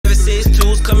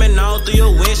Bullets coming out through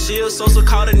your windshield. So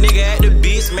call the nigga at the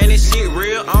beast, man, this shit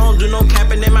real. I don't do no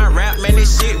capping in my rap, man,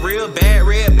 this shit real. Bad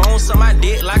red bones on my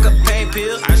dick like a pain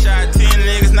pill. I shot 10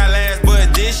 niggas, not last,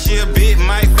 but this shit big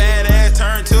Mike fat ass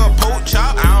turned to a pork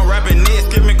chop. I don't rap in this,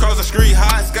 skipping across the street,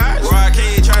 hot scotch. Roy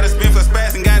K try to spin for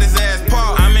spats and got his ass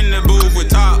popped. I'm in the booth with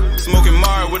Top, smoking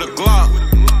Mar with a Glock.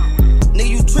 Nigga,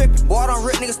 you trippin'. Boy, I don't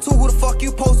rip niggas too. Who the fuck you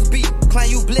supposed to be?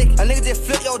 Claim you blick. A nigga just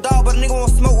flip your dog, but a nigga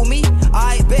won't smoke with me.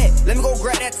 I bet. Let me go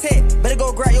grab that tech. Better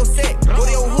go grab your set. Go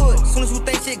to your hood. Soon as you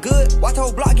think shit good, watch the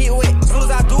whole block get wet. Soon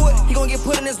as I do it, he gon' get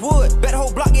put in his wood. Bet the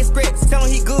whole block get scratched. Tell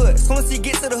him he good. Soon as he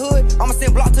get to the hood, I'ma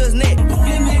send block to his neck.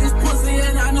 These niggas pussy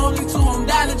and I know me too, I'm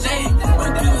Dollar J.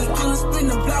 When killers spin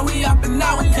the block, we up and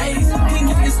nowadays. King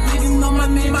if this nigga know my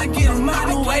name, I get him out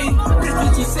of the way. This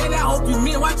what you said, I hope you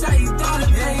mean, watch how he's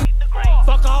Dollar J.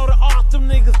 Fuck all the art, them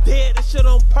niggas dead, that shit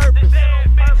on purpose.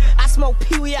 I smoke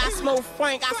Pee-wee, I smoke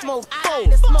Frank, I smoke Foe.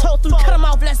 Told through, cut them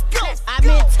off, let's go. I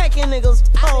been taking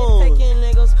niggas pole.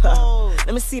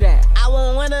 Let me see that. I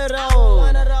want one of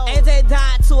those. AJ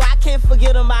died too, I can't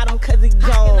forget about him cause he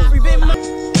gone.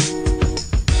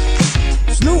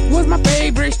 Snoop was my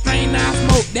favorite strain, I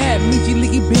smoked that Michi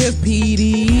Licky Bills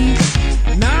PD.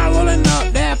 Now rolling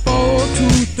up that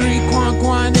 423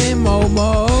 Quan and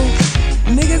Momo.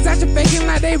 Niggas out here faking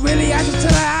like they really out here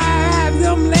till I have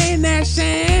them laying that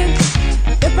shan.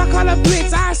 If I call a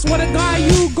blitz, I swear to God,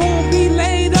 you gon' be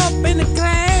laid up in the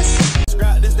class.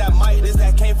 This that mic, this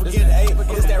that can't forget the eight.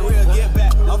 This that real get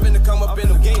back. I'm finna come up in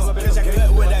them gates. Catch I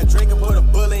cut with that drink and put a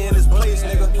bully in his place,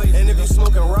 nigga. And if you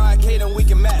smoking Rod K, then we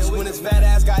can match. When his fat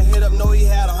ass got hit up, know he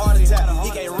had a heart attack.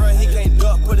 He can't run, he can't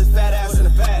duck, put his fat ass in the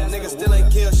bag. Nigga still ain't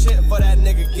kill shit for that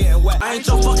nigga getting wet. I ain't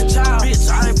your fucking child, bitch.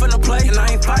 I ain't finna play, and I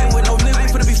ain't fighting with no nigga. I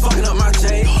ain't finna be fucking up my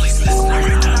chain.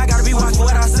 I gotta be watching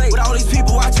what I say. With all these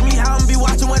people watching me, how I'ma be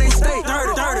watching where they stay.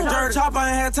 Dirty. Chop, I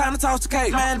ain't had time to toss the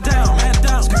cake. Man down. Car,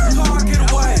 get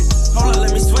away. Hold on,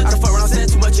 let me switch. I done fuck around, said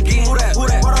too much again. Who that?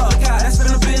 What up? God, that's been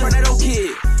the bitch. Tornado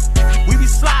kid. We be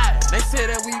sliding. They say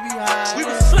that we be hiding. We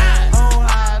be sliding. Oh,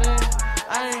 hiding.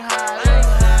 I ain't hiding.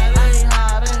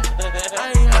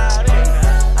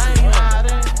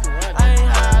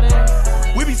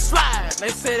 We be sliding. They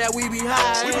say that we be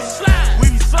hiding. We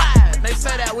be sliding. They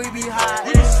say that we be hiding.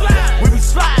 We be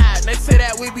sliding. They say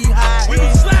that we be hiding. We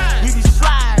be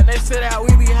sliding. They say that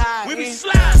we be hiding. We be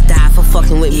sliding. Die for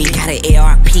fucking with me. Got an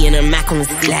ARP and a Mac on the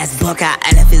seat. Last buck out,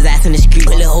 I left his ass in the street.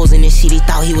 Bullet holes in his shit, he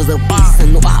thought he was a beast. A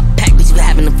new op pack, bitch, we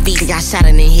having a feast. He got shot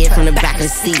in the head from the back of the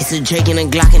seat. It's a Drake and a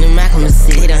Glock and a Mac on the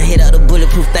seat. They done hit up the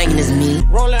bulletproof thinking it's me.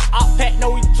 Rolling op pack,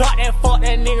 know we drop that, fuck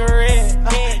that nigga red.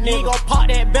 Nigga gon' pop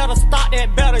that, better stop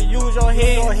that, better use your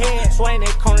head. Swing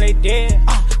that come, they dead.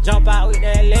 Jump out with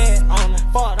that leg.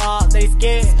 Fucked up, they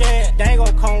scared. They ain't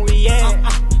gon' come, we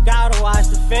gotta watch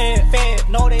the fed.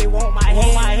 No, they want my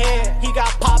head. He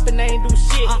got poppin', they ain't do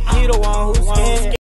shit. He the one